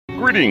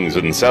Greetings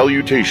and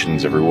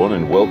salutations, everyone,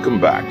 and welcome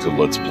back to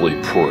Let's Play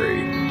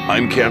Prey.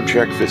 I'm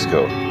Camchak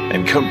Fisco,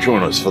 and come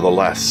join us for the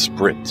last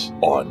sprint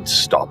on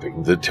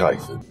stopping the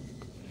Typhon.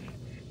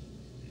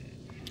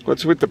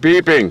 What's with the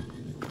beeping?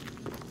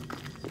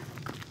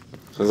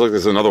 Sounds like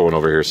there's another one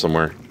over here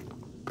somewhere.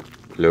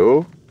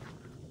 Hello?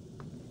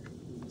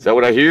 Is that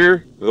what I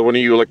hear? Another one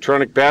of you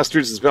electronic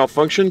bastards has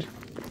malfunctioned?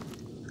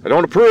 I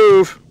don't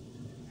approve!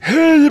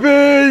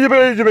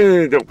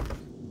 Nope.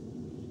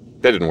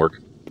 That didn't work.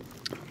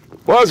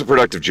 Well, that was a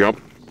productive jump.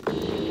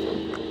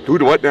 Who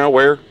to what now?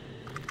 Where?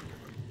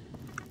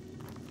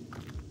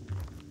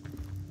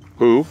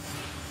 Who?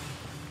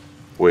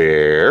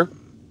 Where?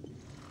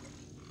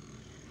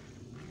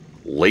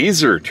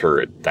 Laser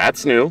turret.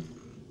 That's new.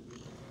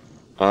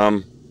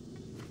 Buddy,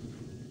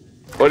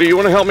 you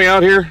want to help me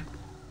out here?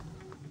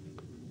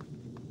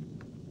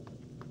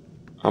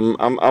 I'm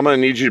gonna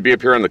need you to be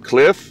up here on the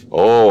cliff.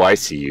 Oh, I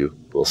see you,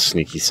 little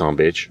sneaky son of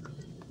a bitch.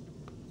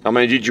 I'm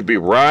gonna need you to be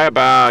right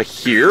about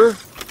here.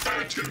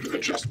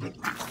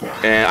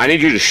 And I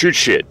need you to shoot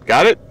shit.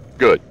 Got it?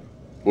 Good.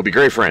 We'll be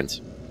great friends.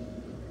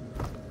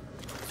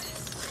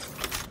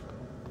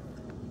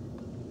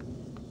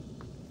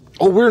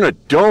 Oh, we're in a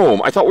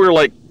dome. I thought we were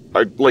like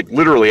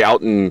literally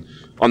out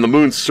on the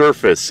moon's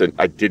surface, and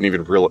I didn't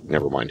even realize.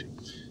 Never mind.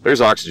 There's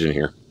oxygen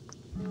here.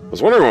 I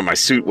was wondering why my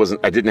suit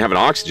wasn't. I didn't have an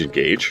oxygen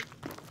gauge.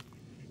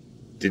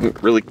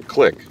 Didn't really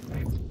click.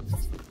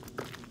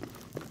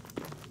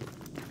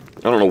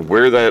 I don't know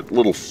where that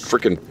little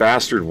frickin'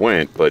 bastard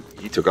went, but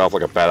he took off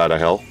like a bat out of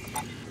hell.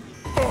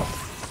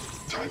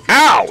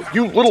 Ow!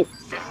 You little...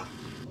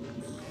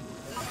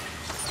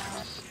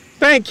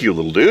 Thank you,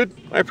 little dude.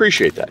 I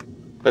appreciate that.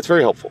 That's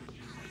very helpful.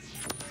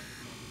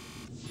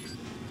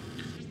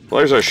 Well,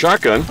 there's our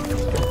shotgun.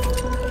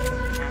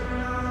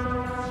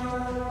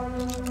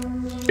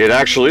 It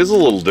actually is a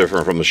little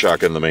different from the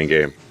shotgun in the main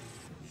game.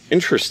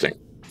 Interesting.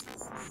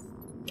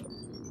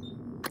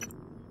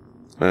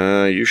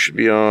 You should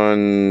be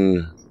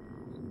on...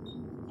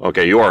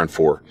 Okay, you are on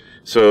 4.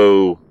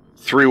 So,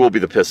 3 will be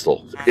the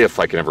pistol, if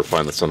I can ever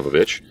find the son of a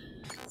bitch.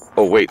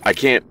 Oh, wait, I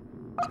can't...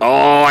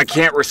 Oh, I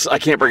can't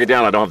break it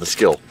down, I don't have the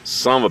skill.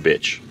 Son of a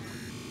bitch.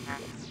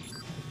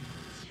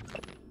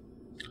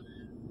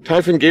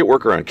 Typhon Gate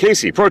workaround.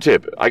 Casey, pro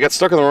tip. I got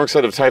stuck on the wrong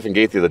side of Typhon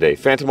Gate the other day.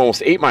 Phantom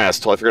almost ate my ass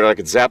till I figured out I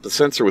could zap the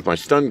sensor with my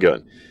stun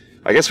gun.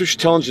 I guess we should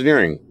tell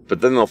engineering,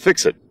 but then they'll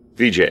fix it.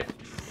 VJ.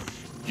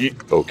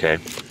 Okay.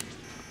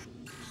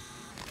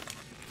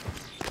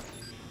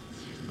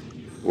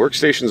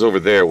 Workstation's over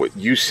there. What,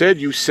 you said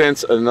you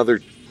sense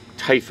another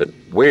Typhon.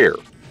 Where?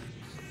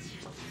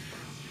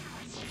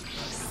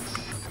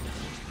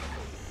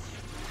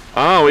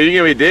 Oh, well, you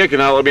give me a dick and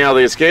not let me out of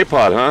the escape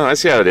pod, huh? I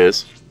see how it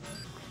is.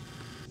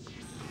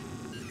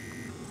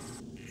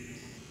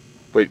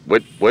 Wait,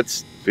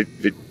 what's...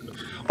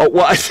 Oh,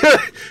 well,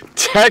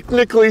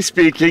 technically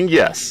speaking,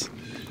 yes.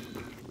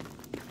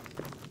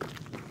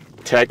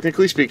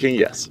 Technically speaking,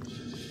 yes.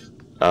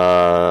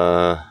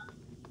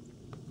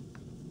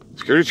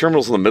 Security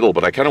terminal's in the middle,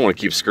 but I kind of want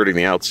to keep skirting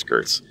the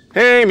outskirts.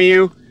 Hey,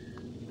 Mew!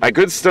 I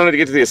could stun it to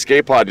get to the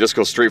escape pod and just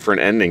go straight for an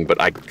ending, but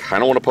I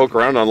kind of want to poke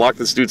around and unlock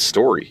this dude's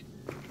story.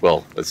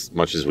 Well, as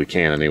much as we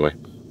can, anyway.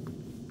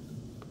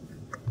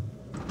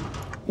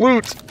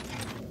 Loot!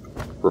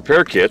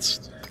 Repair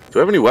kits. Do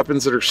I have any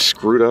weapons that are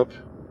screwed up?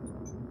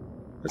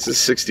 This is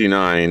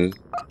 69.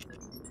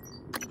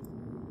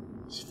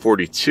 It's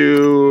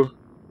 42.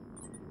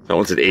 That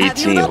one's at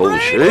 18. Holy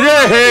shit.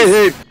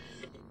 Hey!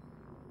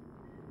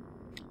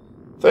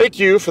 Thank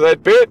you for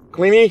that bit,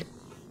 Queenie.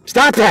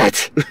 Stop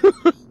that!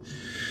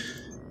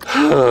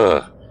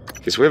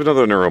 Okay, so we have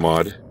another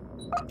neuromod.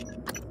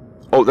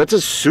 Oh, that's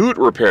a suit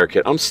repair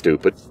kit. I'm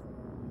stupid.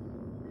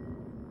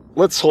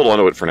 Let's hold on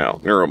to it for now.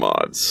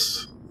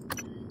 Neuromods.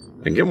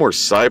 I can get more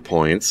psi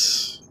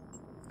points.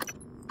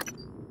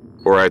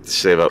 Or I have to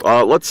save up.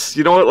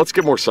 You know what? Let's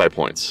get more psi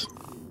points.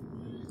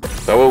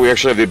 That way we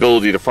actually have the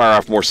ability to fire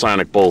off more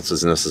sonic bolts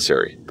as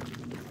necessary.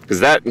 Because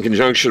that, in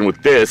conjunction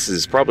with this,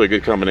 is probably a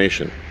good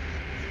combination.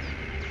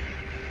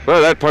 Well,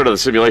 that part of the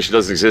simulation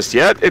doesn't exist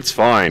yet. It's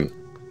fine.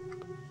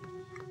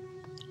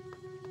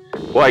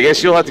 Well, I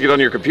guess you'll have to get on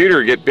your computer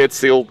and get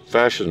bits the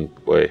old-fashioned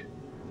way.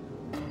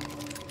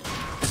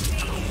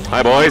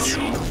 Hi, boys.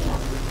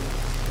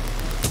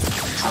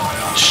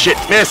 Shit,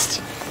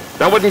 missed!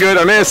 That wasn't good,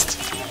 I missed!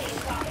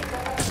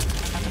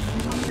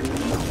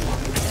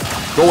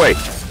 Go away.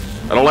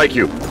 I don't like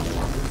you.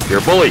 You're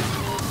a bully.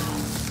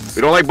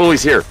 We don't like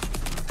bullies here.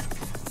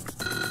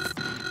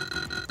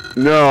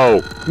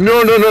 No.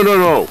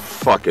 No.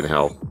 Fucking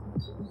hell.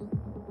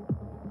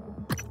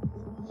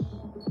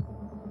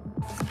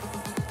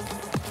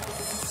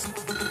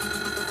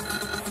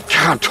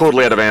 God, I'm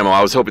totally out of ammo. I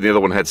was hoping the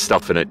other one had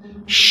stuff in it.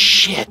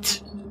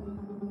 Shit.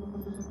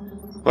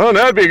 Well,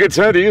 now would be a good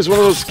time to use one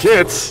of those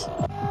kits.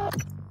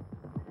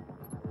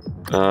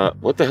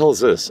 What the hell is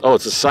this? Oh,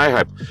 it's a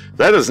Psi-Hypo.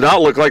 That does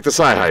not look like the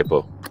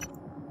Psi-Hypo.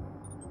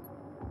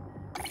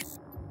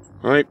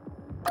 Right.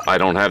 I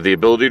don't have the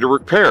ability to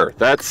repair.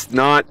 That's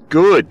not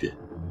good.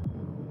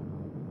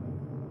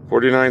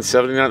 49,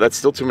 79. That's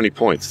still too many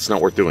points. It's not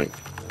worth doing.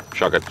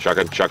 Shotgun,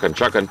 shotgun, shotgun,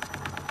 shotgun.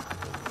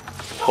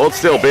 Hold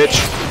still, bitch.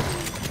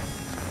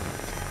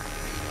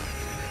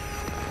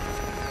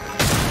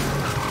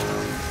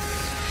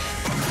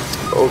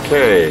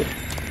 Okay.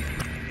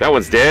 That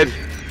one's dead.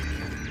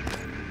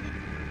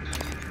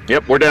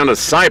 Yep, we're down to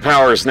psi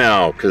powers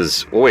now,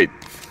 because... Oh, wait.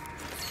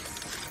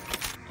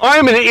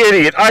 I'm an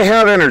idiot. I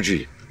have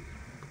energy.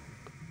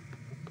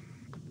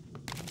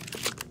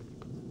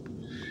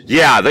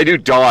 Yeah, they do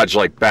dodge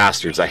like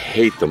bastards. I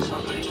hate them.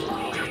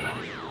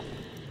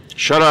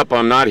 Shut up,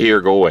 I'm not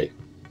here. Go away.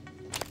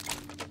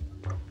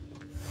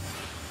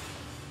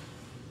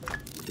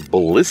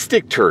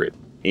 Ballistic turret.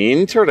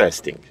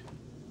 Interesting.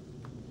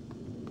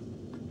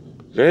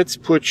 Let's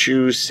put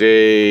you,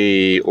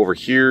 say, over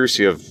here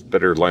so you have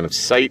better line of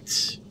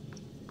sight.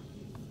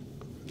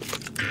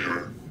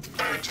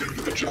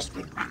 Attitude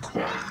adjustment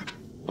required.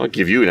 I'll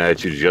give you an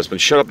attitude adjustment.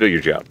 Shut up, do your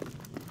job.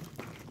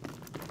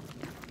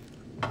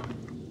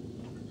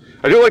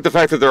 I do like the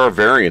fact that there are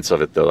variants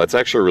of it, though. That's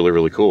actually really,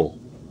 really cool.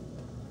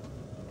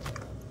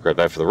 Grab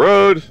that for the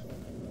road.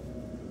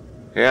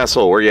 Hey,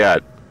 asshole, where you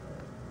at?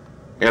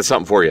 I got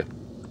something for you.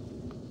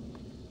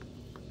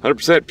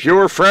 100%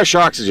 pure, fresh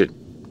oxygen.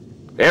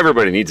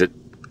 Everybody needs it.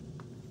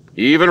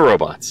 Even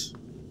robots.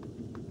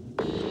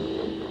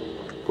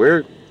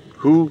 Where?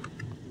 Who?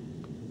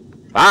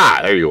 Ah,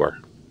 there you are.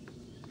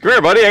 Come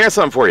here, buddy. I got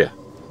something for you.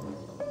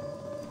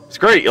 It's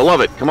great. You'll love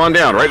it. Come on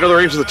down. Right into the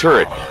range of the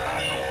turret.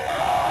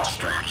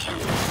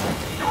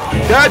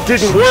 That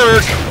didn't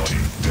work!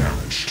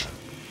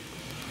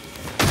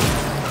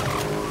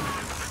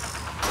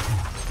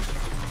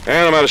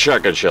 And I'm out of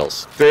shotgun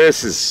shells.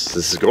 This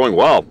is going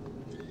well.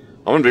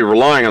 I'm gonna be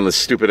relying on this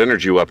stupid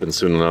energy weapon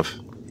soon enough.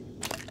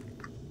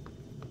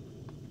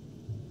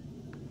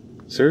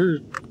 Is there...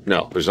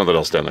 No, there's nothing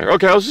else down there.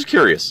 Okay, I was just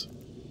curious.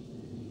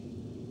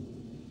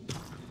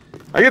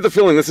 I get the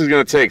feeling this is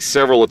gonna take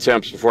several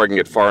attempts before I can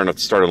get far enough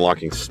to start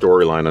unlocking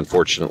storyline,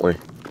 unfortunately.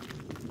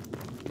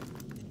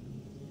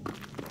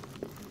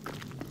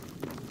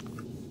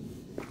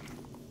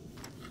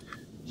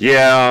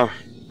 Yeah.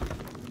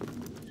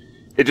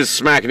 It just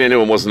smacking into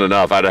him wasn't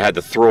enough. I'd have had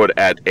to throw it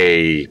at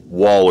a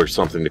wall or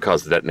something to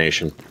cause the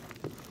detonation.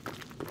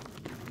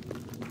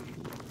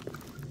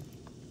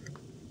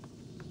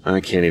 I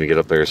can't even get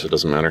up there, so it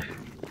doesn't matter.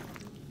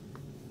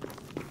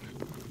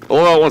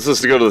 Oh, it wants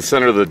us to go to the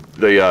center of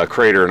the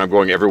crater, and I'm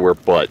going everywhere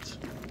but.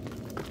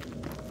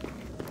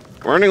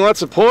 I'm earning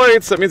lots of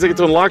points. That means I get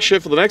to unlock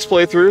shit for the next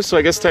playthrough, so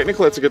I guess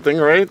technically that's a good thing,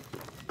 right?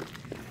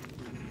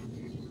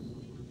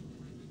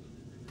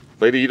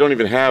 Lady, you don't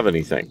even have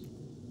anything.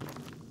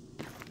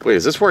 Wait,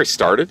 is this where I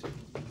started?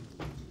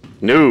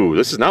 No,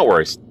 this is not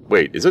where I...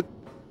 Wait, is it?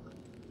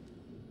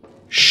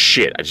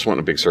 Shit, I just went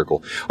in a big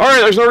circle. Alright,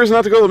 there's no reason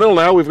not to go to the middle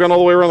now. We've gone all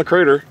the way around the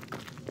crater.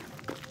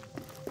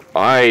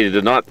 I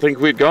did not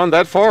think we'd gone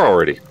that far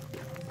already.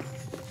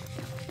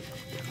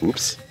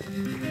 Oops.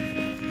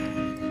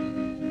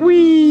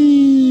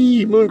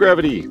 Whee! Moon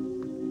gravity.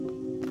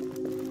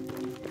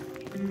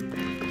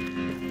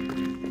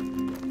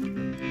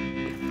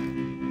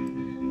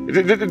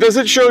 Does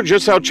it show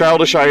just how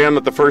childish I am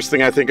that the first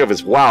thing I think of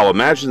is, wow,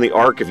 imagine the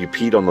arc if you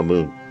peed on the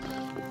moon.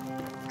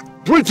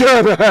 It's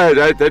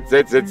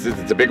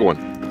a big one.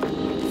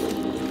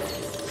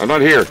 I'm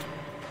not here.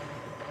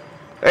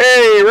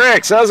 Hey,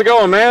 Rex, how's it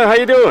going, man? How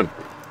you doing?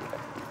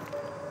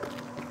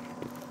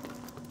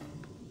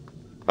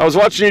 I was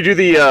watching you do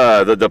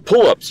the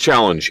pull-ups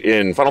challenge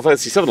in Final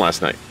Fantasy VII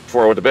last night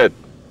before I went to bed.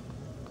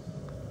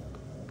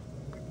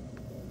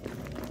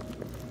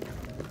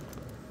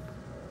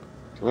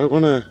 Do I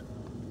want to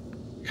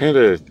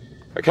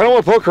I kind of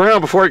want to poke around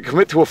before I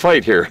commit to a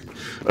fight here.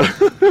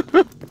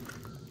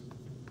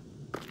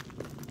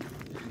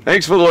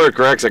 Thanks for the lurk,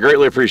 Rex. I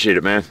greatly appreciate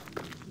it, man.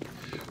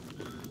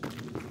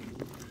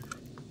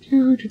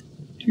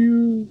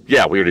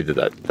 Yeah, we already did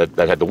that.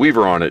 That had the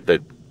Weaver on it that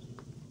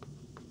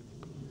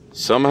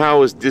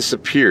somehow has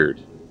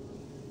disappeared.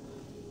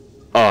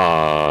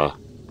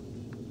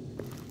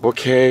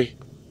 Okay.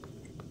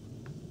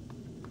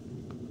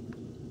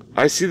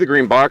 I see the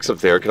green box up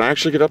there. Can I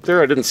actually get up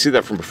there? I didn't see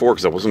that from before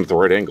because I wasn't at the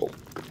right angle.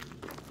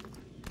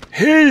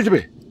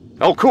 Hey!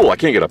 Oh, cool. I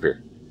can't get up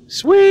here.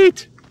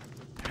 Sweet!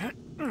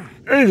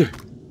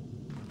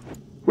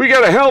 We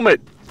got a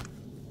helmet!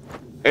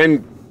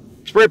 And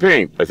spray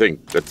paint, I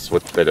think. That's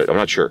what that is. I'm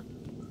not sure.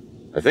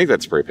 I think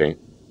that's spray paint.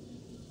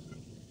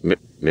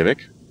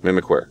 Mimic?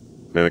 Mimic where?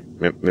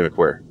 Mimic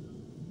where?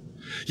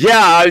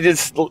 Yeah,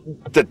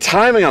 the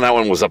timing on that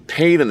one was a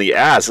pain in the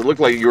ass. It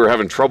looked like you were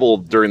having trouble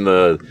during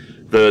a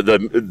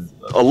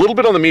little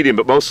bit on the medium,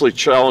 but mostly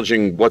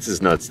challenging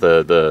what's-his-nuts,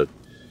 the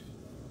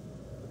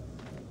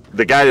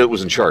guy that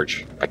was in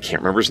charge. I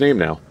can't remember his name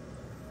now.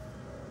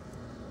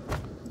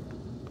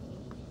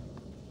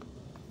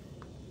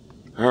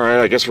 Alright,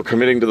 I guess we're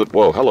committing to the...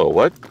 Whoa, hello,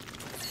 what?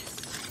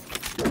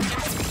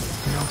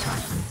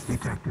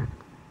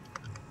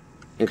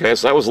 Okay,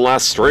 so that was the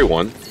last stray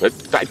one.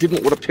 I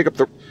didn't want to pick up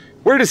the...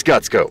 Where did his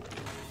guts go?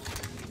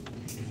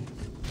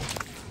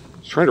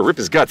 He's trying to rip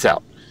his guts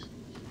out.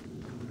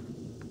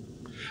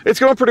 It's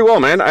going pretty well,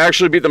 man. I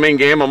actually beat the main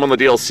game. I'm on the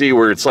DLC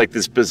where it's like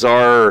this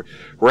bizarre,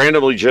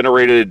 randomly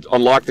generated,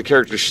 unlock the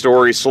character's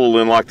story,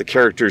 slowly unlock the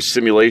character's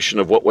simulation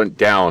of what went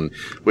down,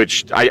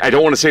 which I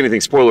don't want to say anything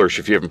spoilerish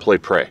if you haven't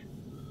played Prey.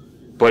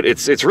 But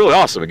it's really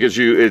awesome.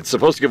 It's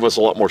supposed to give us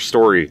a lot more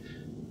story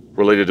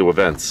related to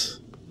events.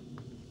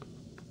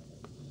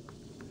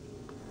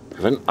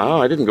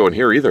 I didn't go in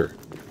here either.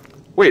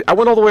 Wait, I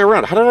went all the way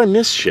around. How did I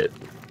miss shit?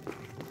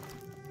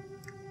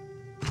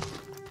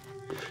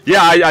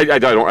 Yeah, I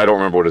don't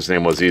remember what his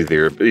name was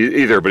either. But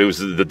it was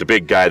the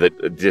big guy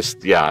that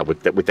just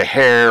with the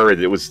hair.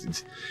 And it was an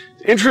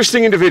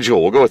interesting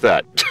individual. We'll go with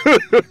that.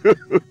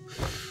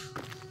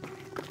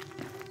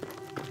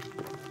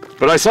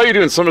 But I saw you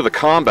doing some of the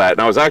combat,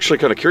 and I was actually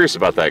kind of curious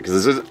about that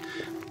because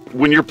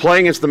when you're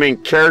playing as the main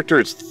character,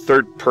 it's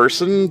third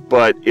person.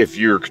 But if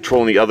you're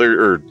controlling the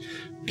other or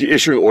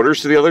issuing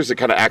orders to the others, it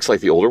kind of acts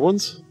like the older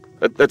ones.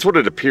 That's what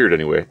it appeared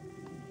anyway.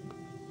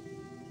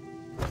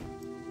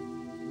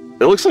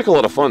 It looks like a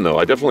lot of fun, though.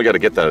 I definitely got to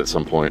get that at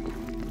some point.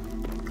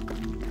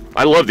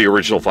 I love the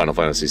original Final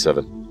Fantasy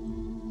VII.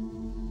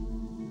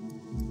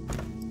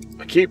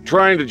 I keep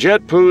trying to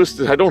jet boost,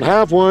 and I don't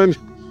have one.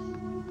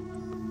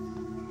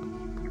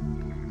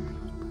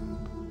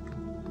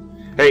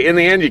 Hey, in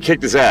the end, you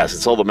kicked his ass.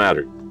 It's all that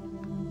mattered.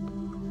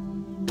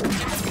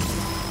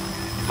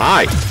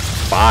 Hi.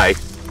 Bye.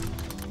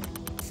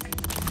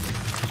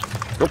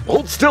 Nope,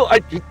 hold still. I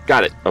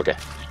got it. Okay.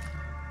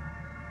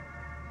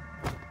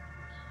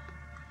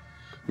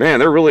 Man,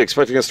 they're really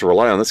expecting us to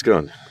rely on this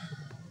gun.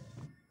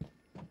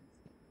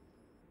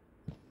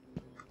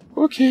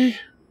 Okay.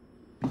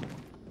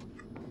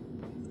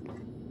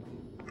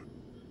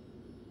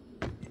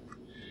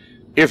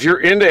 If you're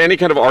into any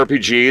kind of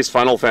RPGs,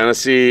 Final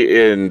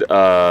Fantasy and,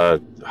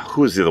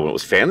 who was the other one? It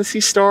was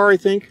Phantasy Star, I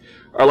think?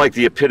 Are like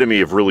the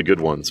epitome of really good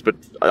ones. But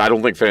I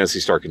don't think Phantasy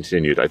Star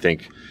continued. I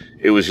think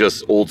it was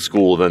just old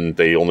school, then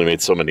they only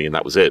made so many and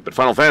that was it. But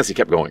Final Fantasy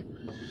kept going.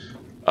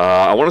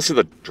 I want to say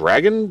the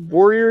Dragon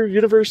Warrior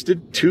universe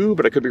did too,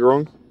 but I could be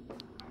wrong.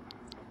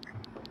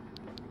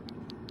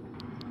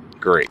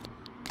 Great.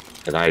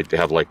 And I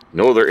have, like,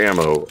 no other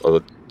ammo.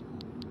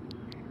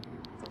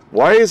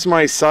 Why is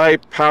my psi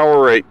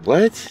power at...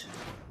 What?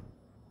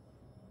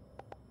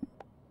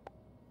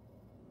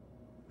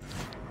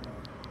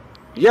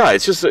 Yeah,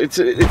 it's just... It's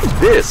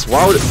this.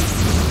 Why would it...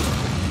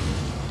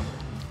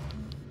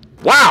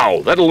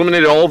 Wow! That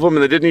eliminated all of them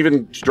and they didn't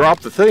even drop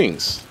the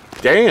things.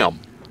 Damn.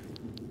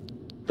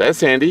 That's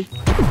handy.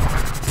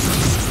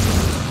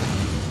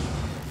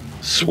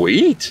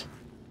 Sweet.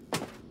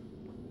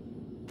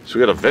 So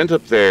we got a vent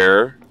up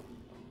there.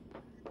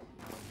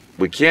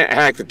 We can't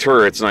hack the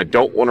turrets, and I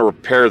don't want to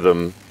repair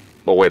them.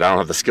 Oh, wait, I don't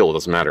have the skill. It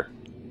doesn't matter.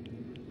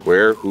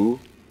 Where? Who?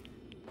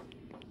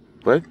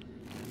 What?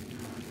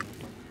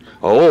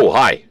 Oh,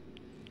 hi.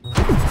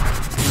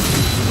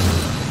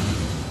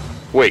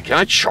 Wait, can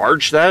I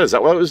charge that? Is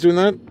that why I was doing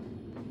that?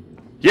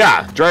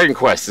 Yeah, Dragon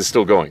Quest is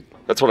still going.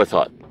 That's what I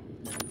thought.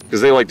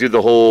 Because they, like, do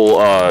the whole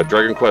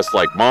Dragon Quest,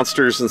 like,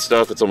 monsters and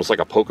stuff. It's almost like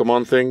a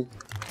Pokemon thing.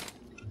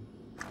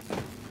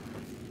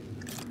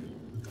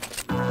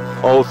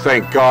 Oh,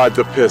 thank God,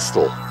 the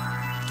pistol.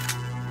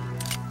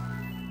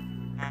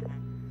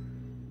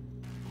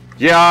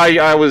 Yeah,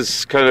 I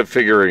was kind of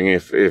figuring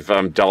if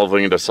I'm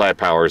delving into psi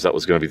powers, that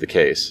was going to be the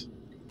case.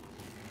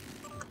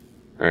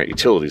 Alright,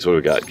 utilities, what do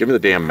we got? Give me the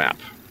damn map.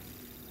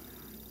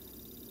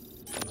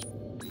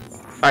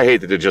 I hate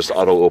that it just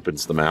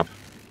auto-opens the map.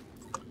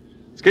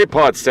 Escape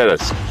pod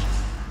status.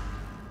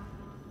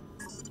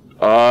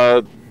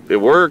 It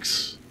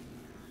works.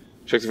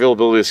 Check the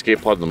availability of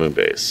escape pod in the moon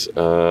base.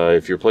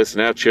 If you're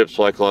placing nav chips,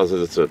 fly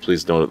closets,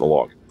 please note it in the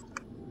log.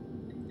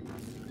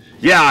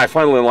 Yeah, I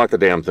finally unlocked the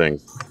damn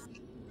thing.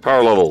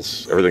 Power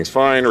levels. Everything's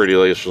fine.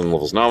 Radiation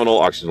levels nominal.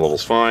 Oxygen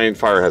levels fine.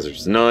 Fire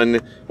hazards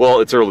none. Well,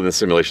 it's early in the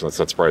simulation. That's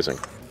not surprising.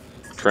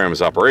 Tram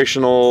is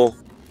operational.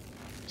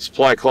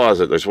 Supply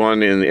closet. There's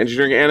one in the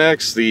engineering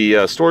annex,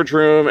 the storage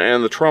room,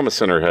 and the trauma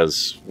center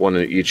has one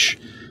in each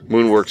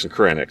Moonworks and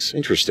Kranix.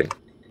 Interesting.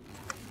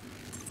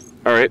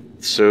 Alright,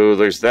 so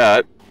there's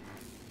that.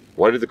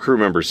 Why did the crew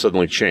members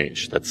suddenly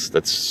change?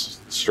 That's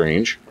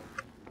strange.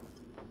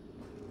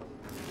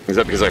 Is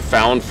that because I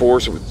found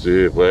force?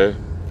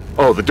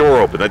 Oh, the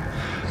door opened.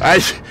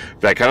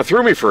 That kind of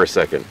threw me for a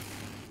second.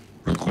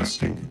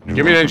 Requesting.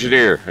 Give me an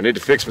engineer. I need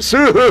to fix my...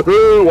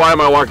 Why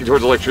am I walking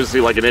towards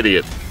electricity like an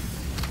idiot?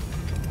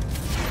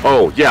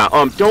 Oh, yeah,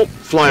 don't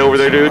fly over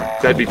there, dude.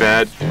 That'd be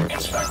bad.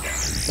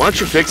 Why don't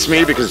you fix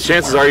me? Because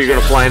chances are you're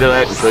gonna fly into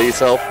that and kill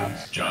yourself.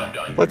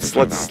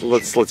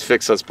 Let's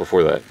fix us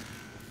before that.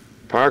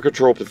 Power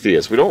control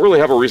Pythias. We don't really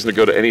have a reason to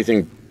go to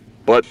anything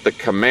but the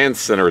command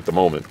center at the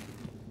moment.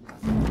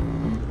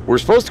 We're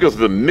supposed to go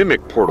through the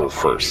Mimic portal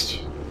first.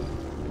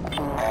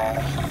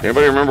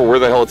 Anybody remember where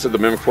the hell it said the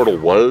Mimic portal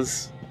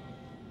was?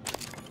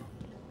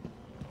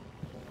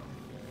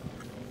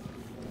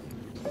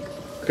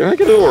 Can I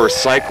get a little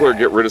recycler,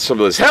 get rid of some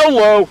of this?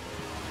 Hello!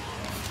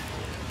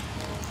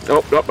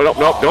 Nope,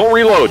 don't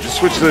reload. Just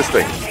switch to this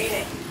thing.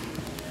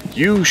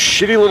 You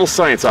shitty little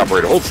science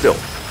operator. Hold still.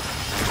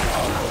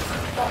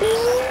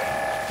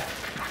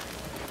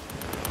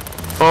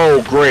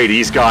 Oh, great,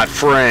 he's got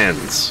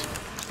friends.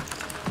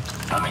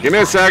 Give me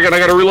a second, I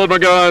gotta reload my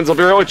guns. I'll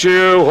be right with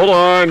you. Hold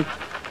on.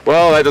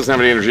 Well, that doesn't have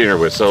any energy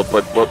anyway, so,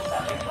 but...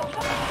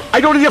 I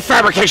don't need a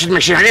fabrication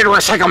machine, I need a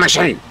recycle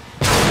machine!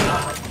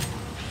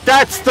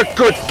 That's the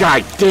good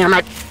guy, damn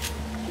it!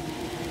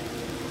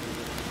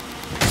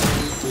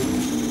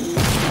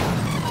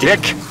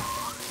 Dick!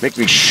 Make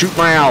me shoot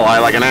my ally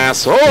like an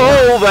ass.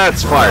 Oh,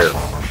 that's fire!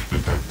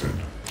 Detected.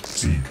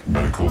 Seek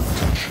medical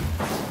attention.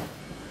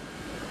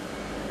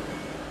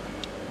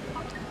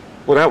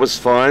 Well, that was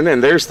fun,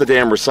 and there's the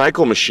damn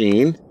recycle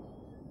machine.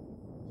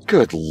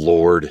 Good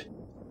lord.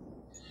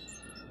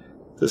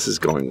 This is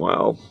going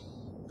well.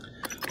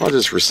 I'll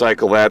just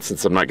recycle that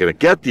since I'm not going to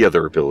get the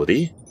other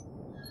ability.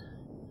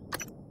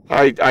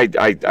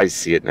 I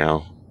see it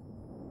now.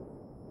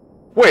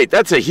 Wait,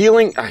 that's a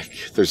healing...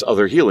 there's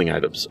other healing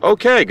items.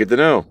 Okay, good to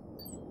know.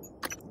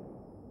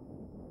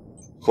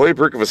 Clay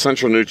brick of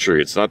essential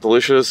nutrients. Not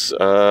delicious.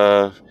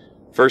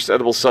 First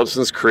edible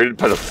substance created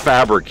by the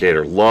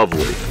fabricator.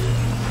 Lovely.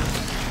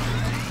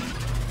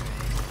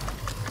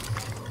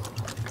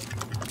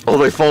 Oh,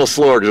 they fall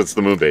slower because it's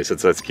the moon base.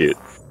 That's cute.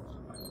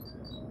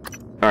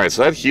 Alright,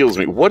 so that heals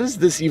me. What does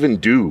this even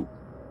do?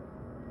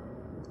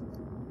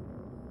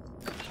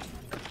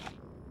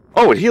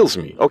 Oh, it heals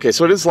me. Okay,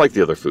 so it is like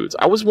the other foods.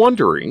 I was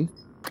wondering.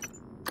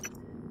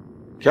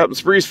 Captain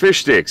Spree's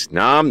fish sticks.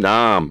 Nom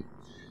nom.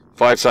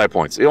 5 psi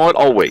points. You know what?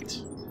 I'll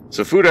wait.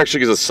 So food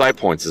actually gives us psi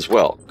points as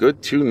well.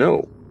 Good to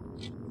know.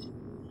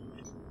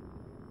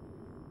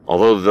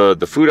 Although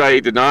the food I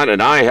ate did not,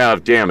 and I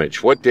have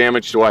damage. What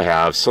damage do I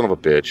have? Son of a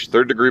bitch.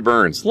 3rd degree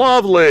burns.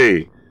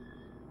 Lovely!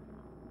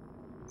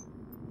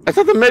 I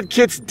thought the med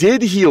kits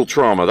did heal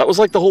trauma. That was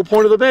like the whole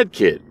point of the med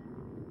kit.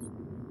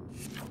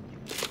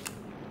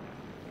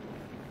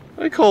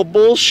 I call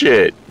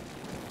bullshit.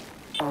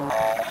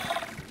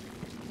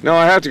 No,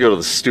 I have to go to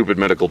the stupid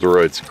medical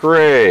droids.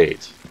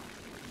 Great.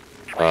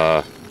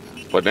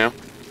 What now?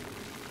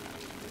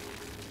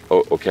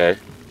 Oh, okay.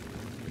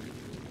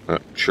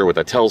 Not sure what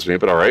that tells me,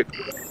 but alright.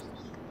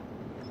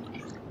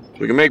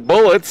 We can make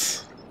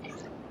bullets.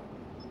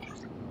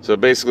 So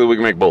basically we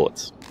can make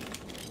bullets.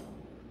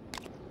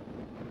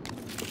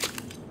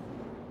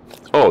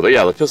 Oh,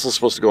 yeah, the pistol's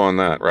supposed to go on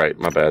that. Right,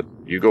 my bad.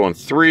 You go on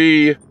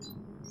 3. I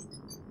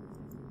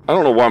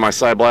don't know why my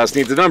Psi Blast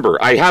needs a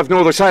number. I have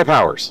no other Psi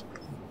powers.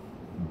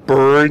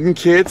 Burn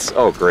kits?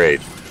 Oh, great.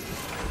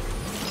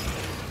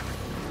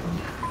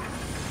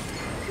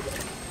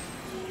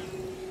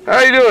 How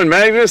you doing,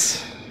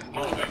 Magnus?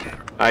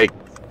 I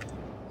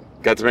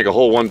got to make a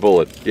whole 1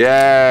 bullet.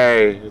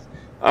 Yay!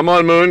 I'm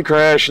on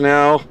MoonCrash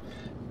now.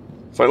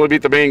 Finally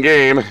beat the main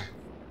game.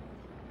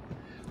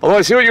 Although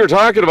I see what you were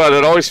talking about,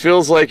 it always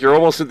feels like you're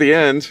almost at the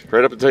end,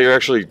 right up until you're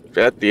actually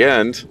at the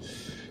end.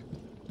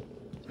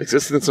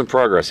 Existence in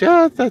progress.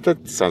 Yeah,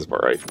 that sounds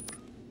about right.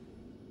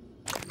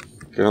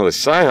 Okay, now the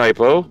Psi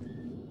Hypo.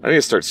 I need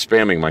to start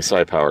spamming my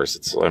Psi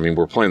powers. I mean,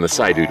 we're playing the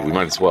Psi dude, we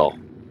might as well.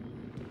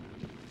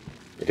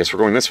 I guess we're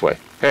going this way.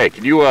 Hey,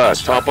 can you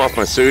top off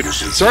my suit?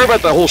 Sorry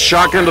about the whole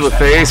shotgun to the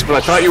face, but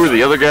I thought you were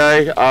the other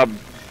guy.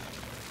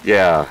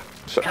 Yeah.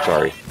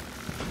 Sorry.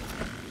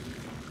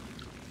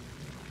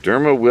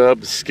 Derma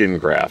Web Skin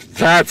Graft.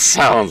 That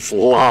sounds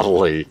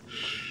lovely.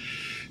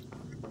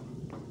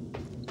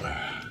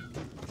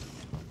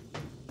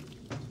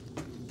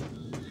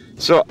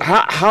 So,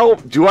 how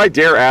do I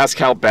dare ask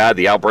how bad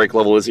the outbreak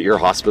level is at your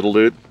hospital,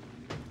 dude?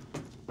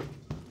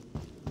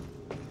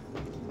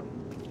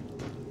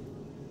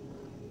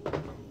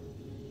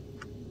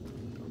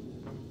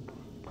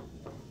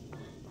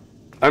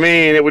 I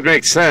mean, it would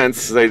make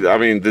sense.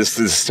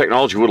 This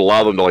technology would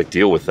allow them to, like,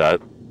 deal with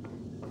that.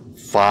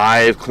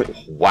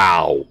 5...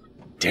 Wow.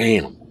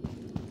 Damn.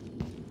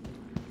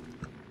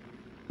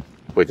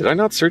 Wait, did I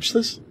not search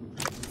this?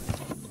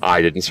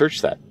 I didn't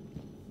search that.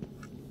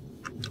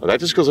 Oh, that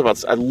just goes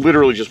about... I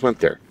literally just went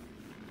there.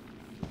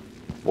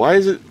 Why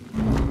is it...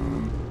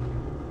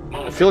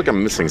 I feel like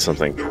I'm missing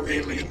something.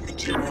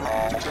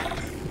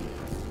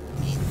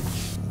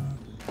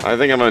 I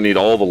think I'm gonna need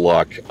all the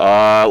luck.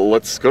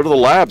 Let's go to the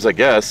labs, I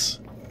guess.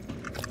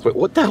 Wait,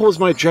 what the hell was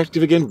my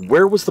objective again?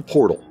 Where was the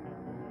portal?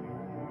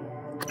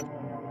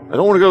 I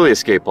don't want to go to the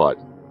escape pod.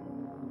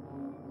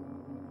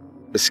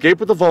 Escape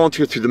with the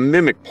volunteer through the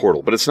mimic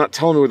portal, but it's not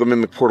telling me where the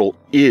mimic portal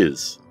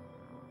is.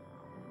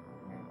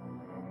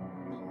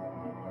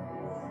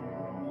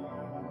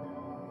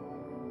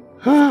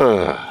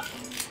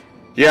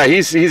 Yeah,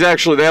 he's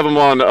actually, they have him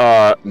on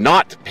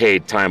not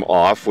paid time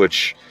off,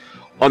 which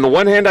on the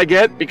one hand I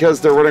get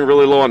because they're running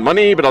really low on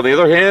money, but on the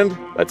other hand,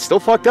 that's still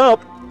fucked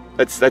up.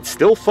 That's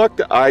still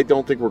fucked up. I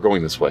don't think we're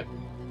going this way.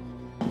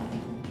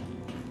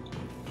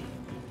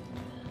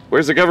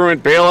 Where's the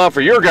government bailout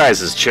for your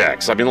guys'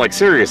 checks? I mean, like,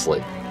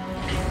 seriously.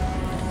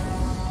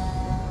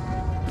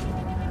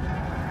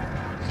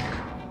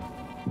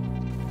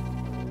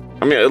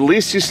 I mean, at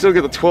least you still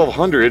get the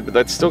 1,200, but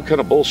that's still kind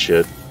of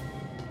bullshit.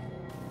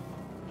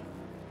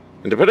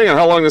 And depending on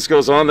how long this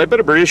goes on, they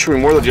better be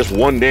issuing more than just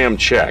one damn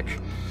check.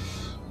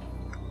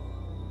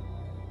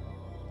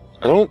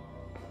 I don't...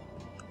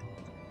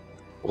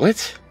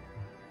 What?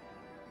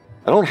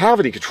 I don't have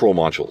any control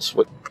modules.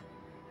 What?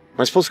 Am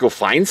I supposed to go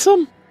find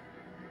some?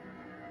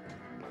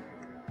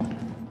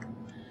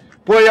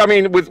 Well, I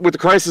mean, with the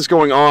crisis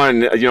going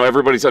on, you know,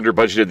 everybody's under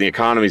budgeted, and the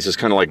economy's just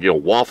kind of like, you know,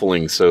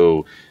 waffling,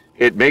 so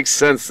it makes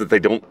sense that they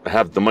don't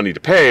have the money to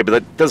pay, but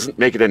that doesn't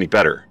make it any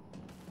better.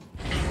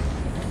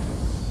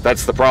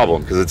 That's the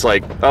problem, because it's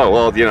like, oh,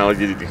 well, you know,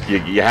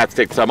 you have to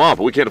take the time off,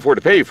 but we can't afford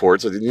to pay you for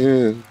it, so...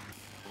 Yeah.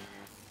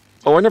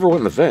 Oh, I never went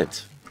in the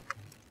vent.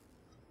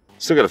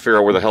 Still got to figure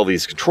out where the hell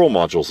these control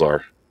modules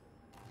are.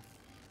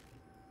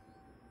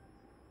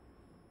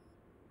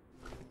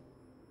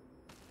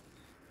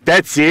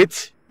 That's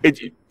it?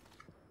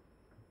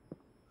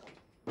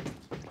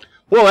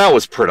 Well, that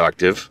was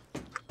productive.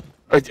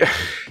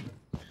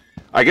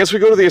 I guess we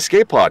go to the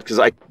escape pod, because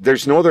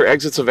there's no other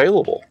exits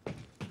available.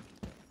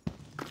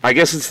 I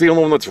guess it's the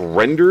only one that's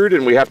rendered,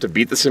 and we have to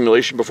beat the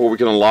simulation before we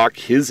can unlock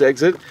his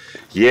exit.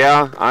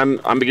 Yeah, I'm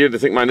beginning to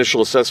think my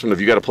initial assessment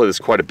of you got to play this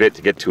quite a bit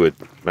to get to it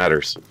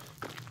matters.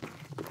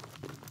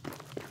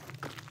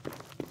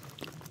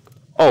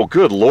 Oh,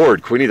 good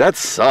lord, Queenie, that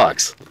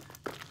sucks.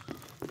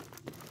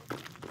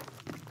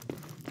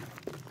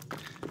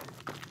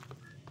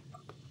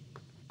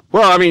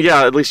 Well, I mean,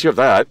 yeah, at least you have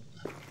that.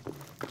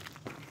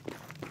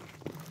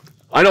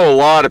 I know a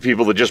lot of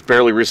people that just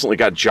barely recently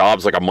got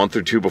jobs like a month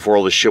or two before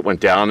all this shit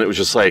went down. It was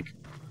just like,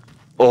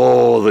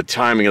 oh, the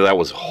timing of that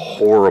was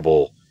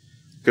horrible.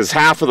 Because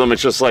half of them,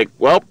 it's just like,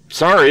 well,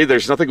 sorry,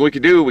 there's nothing we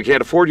can do. We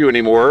can't afford you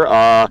anymore.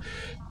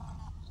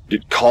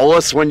 Call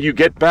us when you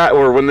get back,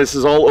 or when this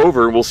is all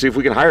over, and we'll see if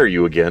we can hire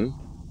you again.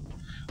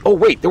 Oh,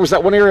 wait, there was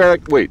that one area,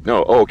 wait,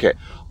 no, oh, okay.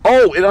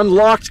 Oh, it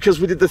unlocked because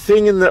we did the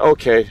thing in the...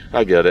 Okay,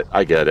 I get it,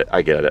 I get it,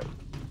 I get it.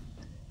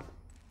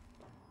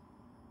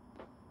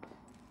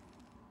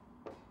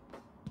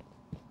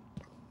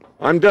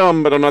 I'm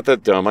dumb, but I'm not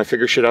that dumb. I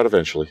figure shit out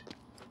eventually.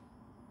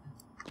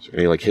 Is there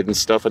any, like, hidden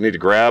stuff I need to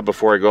grab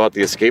before I go out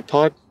the escape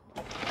pod?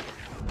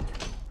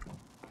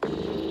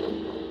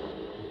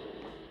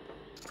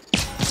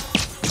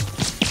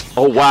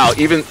 Oh, wow,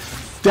 even...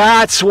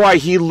 That's why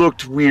he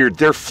looked weird.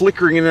 They're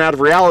flickering in and out of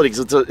reality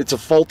because it's a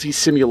faulty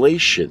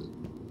simulation.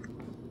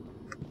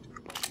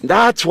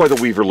 That's why the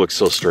Weaver looks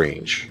so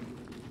strange.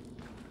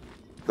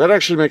 That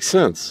actually makes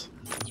sense.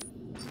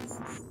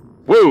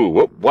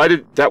 Whoa, why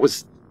did... That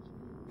was...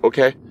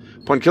 Okay.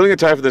 Upon killing a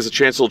Typhon, there's a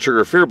chance it'll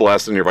trigger a Fear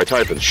Blast on nearby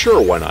Typhon.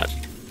 Sure, why not?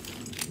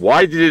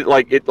 Why did it,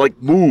 like,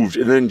 moved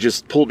and then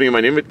just pulled me in my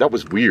name? That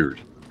was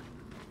weird.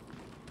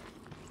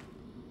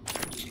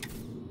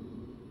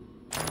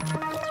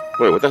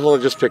 Wait, what the hell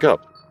did I just pick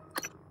up?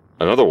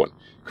 Another one.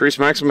 Increase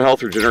maximum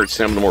health, regenerate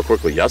stamina more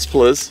quickly. Yes,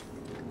 please.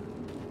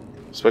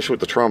 Especially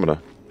with the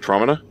Traumina.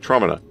 Traumina?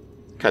 Traumina.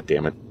 God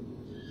damn it.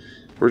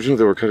 Originally,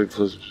 they were cutting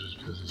close.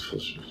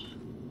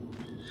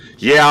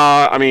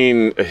 Yeah, I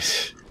mean...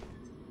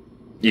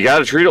 You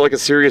gotta treat it like a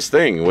serious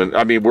thing. When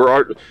I mean,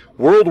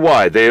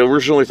 worldwide, they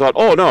originally thought,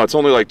 oh no, it's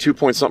only like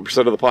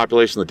 2-point-something% of the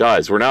population that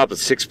dies. We're now up to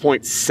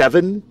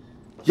 6.7.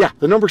 Yeah,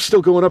 the number's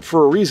still going up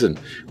for a reason.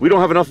 We don't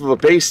have enough of a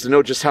base to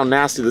know just how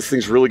nasty this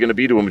thing's really going to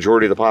be to a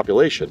majority of the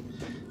population.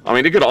 I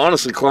mean, it could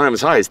honestly climb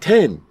as high as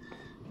 10.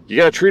 You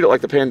gotta treat it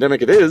like the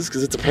pandemic it is,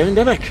 because it's a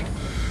pandemic.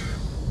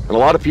 And a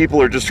lot of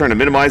people are just trying to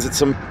minimize it.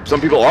 Some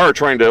people are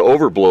trying to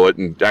overblow it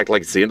and act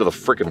like it's the end of the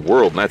frickin'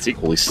 world, and that's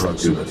equally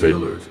stupid.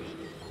 Alert.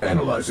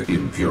 Analyzer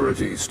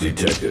impurities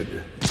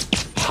detected.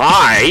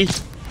 Hi?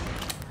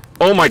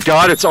 Oh my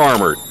god, it's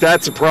armored.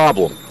 That's a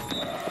problem.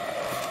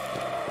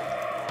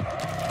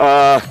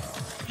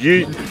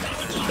 You...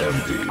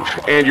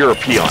 Empty. And you're a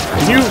peon.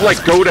 Can you,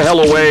 like, go to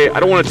hell away?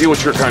 I don't want to deal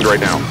with your kind right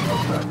now.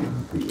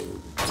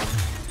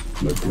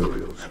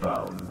 Materials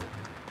found.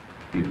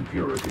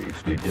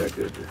 Impurities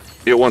detected.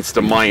 It wants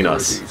to mine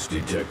us. Impurities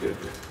detected.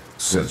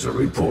 Sensor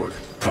report.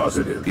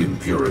 Positive.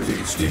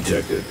 Impurities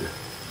detected.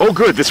 Oh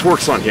good, this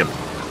works on him.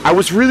 I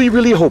was really,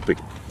 really hoping.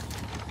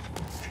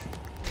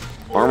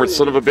 Armored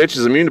son of a bitch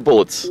is immune to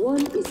bullets.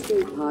 One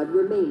escape pod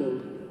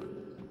remaining.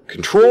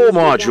 Control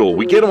module.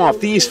 We get them off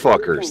these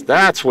fuckers.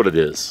 That's what it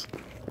is.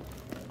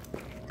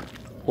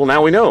 Well,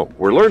 now we know.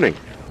 We're learning.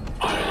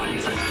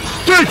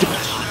 Dude!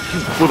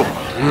 Little...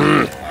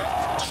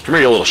 Come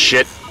here, you little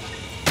shit.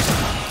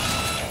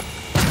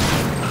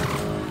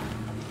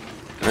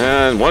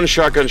 And one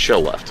shotgun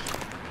shell left.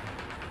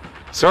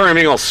 Sorry I'm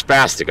being all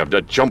spastic.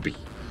 I'm jumpy.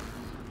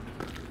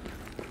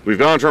 We've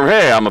gone from,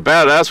 hey, I'm a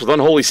badass with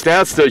unholy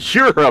stats, to,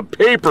 you're a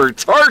paper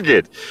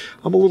target.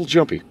 I'm a little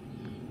jumpy.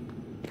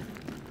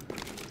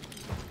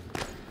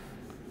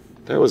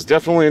 That was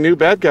definitely a new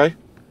bad guy.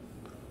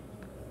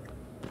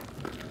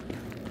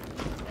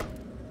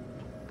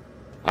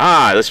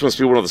 Ah, this must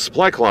be one of the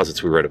supply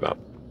closets we read about.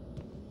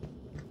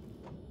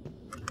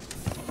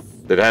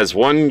 That has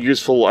one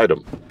useful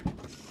item.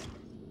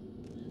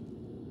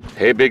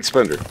 Hey, big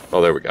spender. Oh,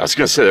 there we go. I was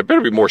going to say, there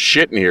better be more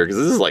shit in here, because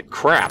this is like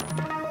crap.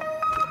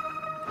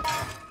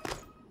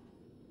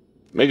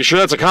 Making sure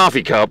that's a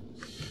coffee cup.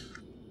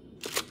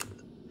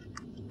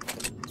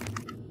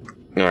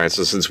 Alright,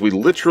 so since we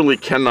literally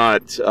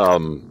cannot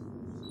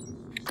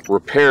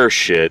repair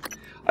shit.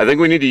 I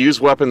think we need to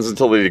use weapons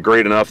until they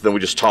degrade enough, then we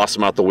just toss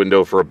them out the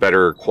window for a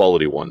better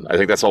quality one. I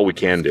think that's all we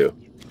can do.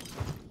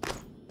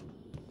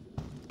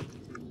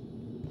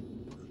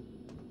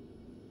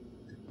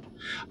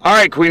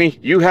 Alright, Queenie,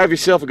 you have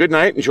yourself a good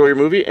night, enjoy your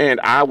movie,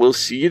 and I will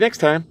see you next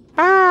time.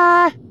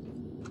 Bye!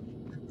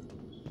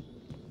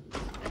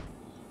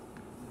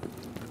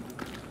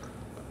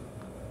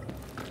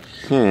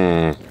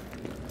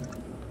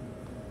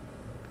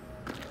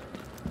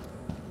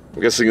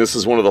 I'm guessing this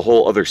is one of the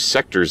whole other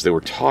sectors they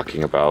were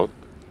talking about.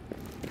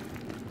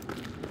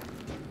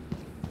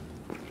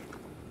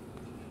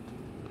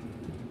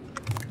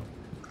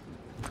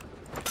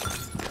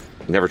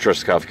 Never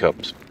trust coffee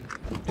cups.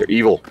 They're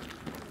evil.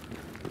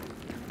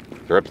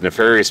 They're up to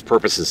nefarious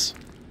purposes.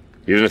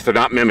 Even if they're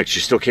not mimics,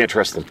 you still can't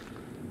trust them.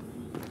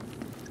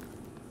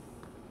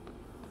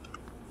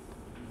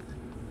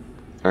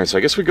 Alright, so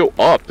I guess we go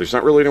up. There's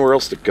not really anywhere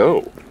else to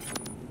go.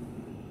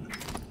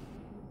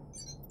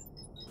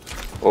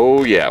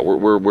 Oh yeah,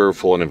 we're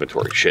full on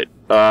inventory. Shit.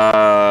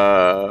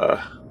 I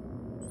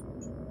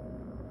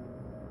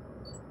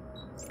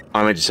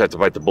might just have to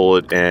bite the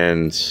bullet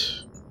and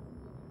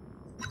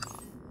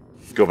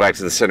go back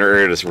to the center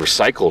area to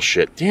recycle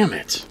shit. Damn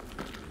it.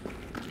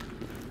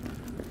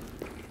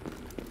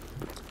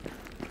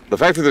 The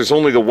fact that there's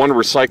only the one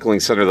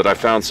recycling center that I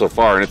found so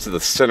far, and it's at the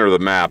center of the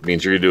map,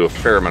 means you're going to do a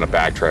fair amount of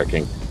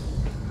backtracking.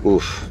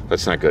 Oof,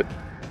 that's not good.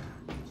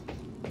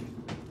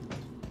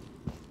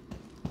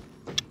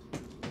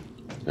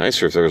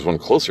 Nicer if there was one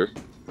closer.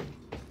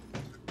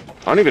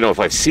 I don't even know if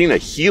I've seen a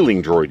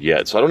healing droid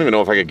yet, so I don't even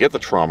know if I could get the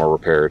trauma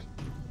repaired.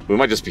 We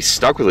might just be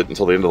stuck with it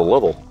until the end of the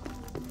level.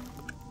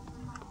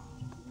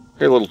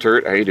 Hey, little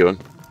turret, how you doing?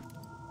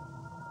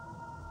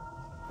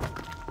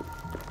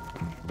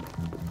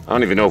 I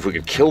don't even know if we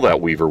could kill that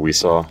Weaver we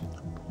saw.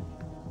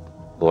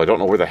 Well, I don't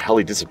know where the hell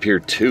he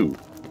disappeared to.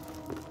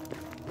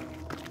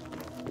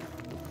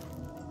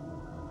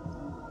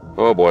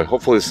 Oh boy,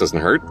 hopefully this doesn't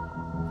hurt.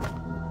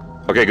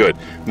 Okay, good.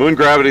 Moon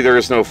gravity, there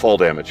is no fall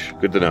damage.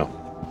 Good to know.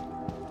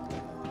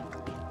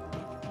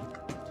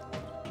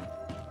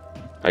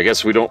 I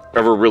guess we don't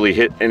ever really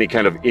hit any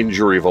kind of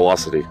injury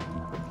velocity.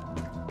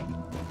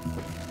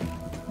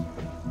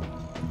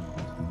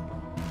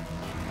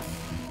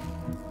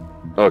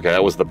 Okay,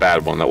 that was the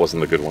bad one. That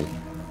wasn't the good one.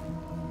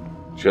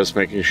 Just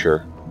making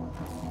sure.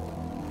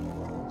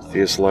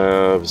 Theus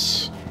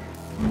Labs.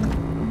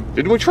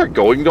 Didn't we try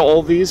going to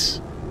all these?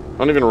 I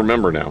don't even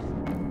remember now.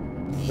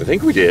 I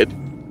think we did.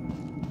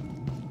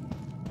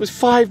 It was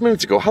 5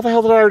 minutes ago. How the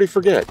hell did I already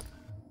forget?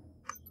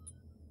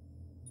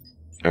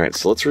 Alright,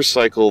 so let's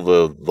recycle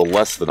the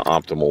less than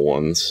optimal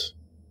ones.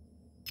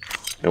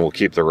 And we'll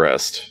keep the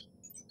rest.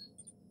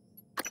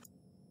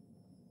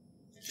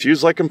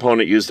 Fuse-like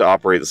component used to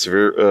operate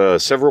the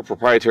several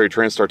proprietary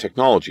Transtar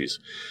technologies,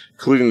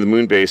 including the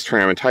moon-based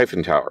tram and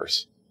Typhon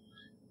towers.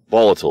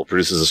 Volatile,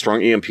 produces a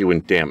strong EMP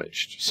when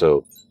damaged,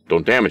 so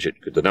don't damage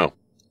it. Good to know.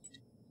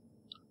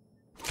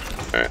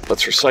 Alright,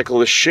 let's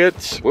recycle this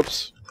shit.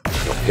 Whoops.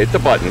 Hit the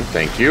button,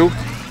 thank you.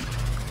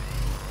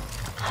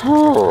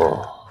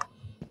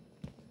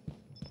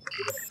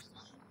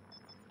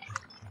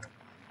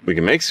 We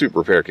can make soup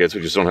repair kits, we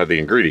just don't have the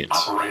ingredients.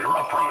 Operator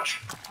approach.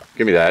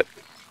 Give me that.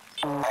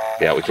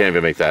 Yeah, we can't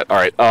even make that.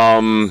 Alright,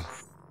 I'm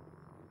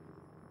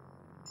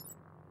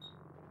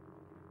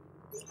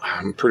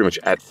pretty much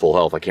at full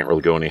health. I can't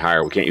really go any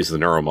higher. We can't use the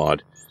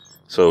neuromod.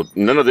 So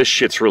none of this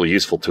shit's really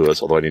useful to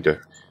us, although I need to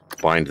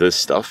bind this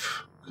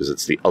stuff, because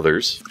it's the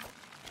others.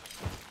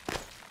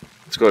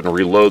 Let's go ahead and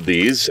reload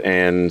these,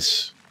 and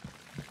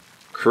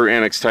Crew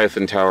Annex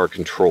Typhon Tower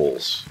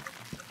controls.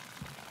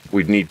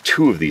 We'd need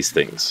 2 of these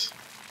things.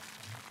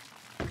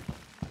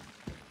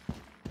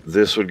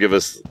 This would give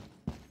us...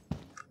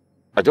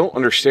 I don't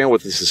understand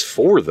what this is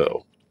for,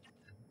 though.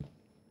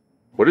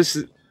 What is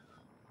it?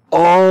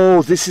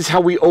 Oh, this is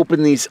how we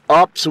open these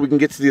up so we can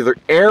get to the other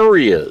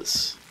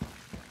areas.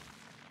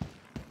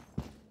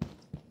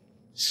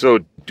 So,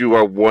 do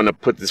I want to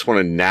put this one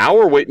in now,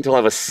 or wait until I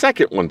have a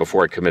second one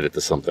before I commit it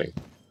to something?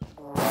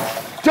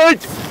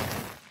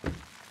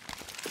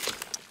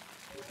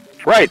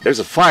 Right, there's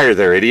a fire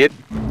there, idiot.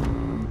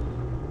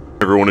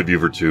 Every one of you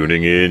for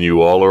tuning in.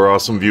 You all are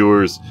awesome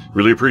viewers.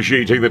 Really appreciate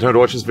you taking the time to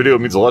watch this video. It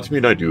means a lot to me,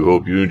 and I do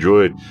hope you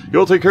enjoyed. You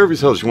all take care of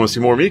yourselves. If you want to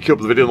see more of me, keep up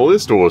the video on the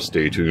list, or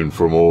stay tuned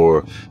for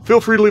more. Feel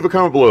free to leave a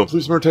comment below, and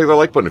please remember to take that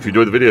like button if you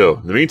enjoyed the video.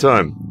 In the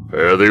meantime,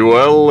 fare thee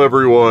well,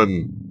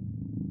 everyone.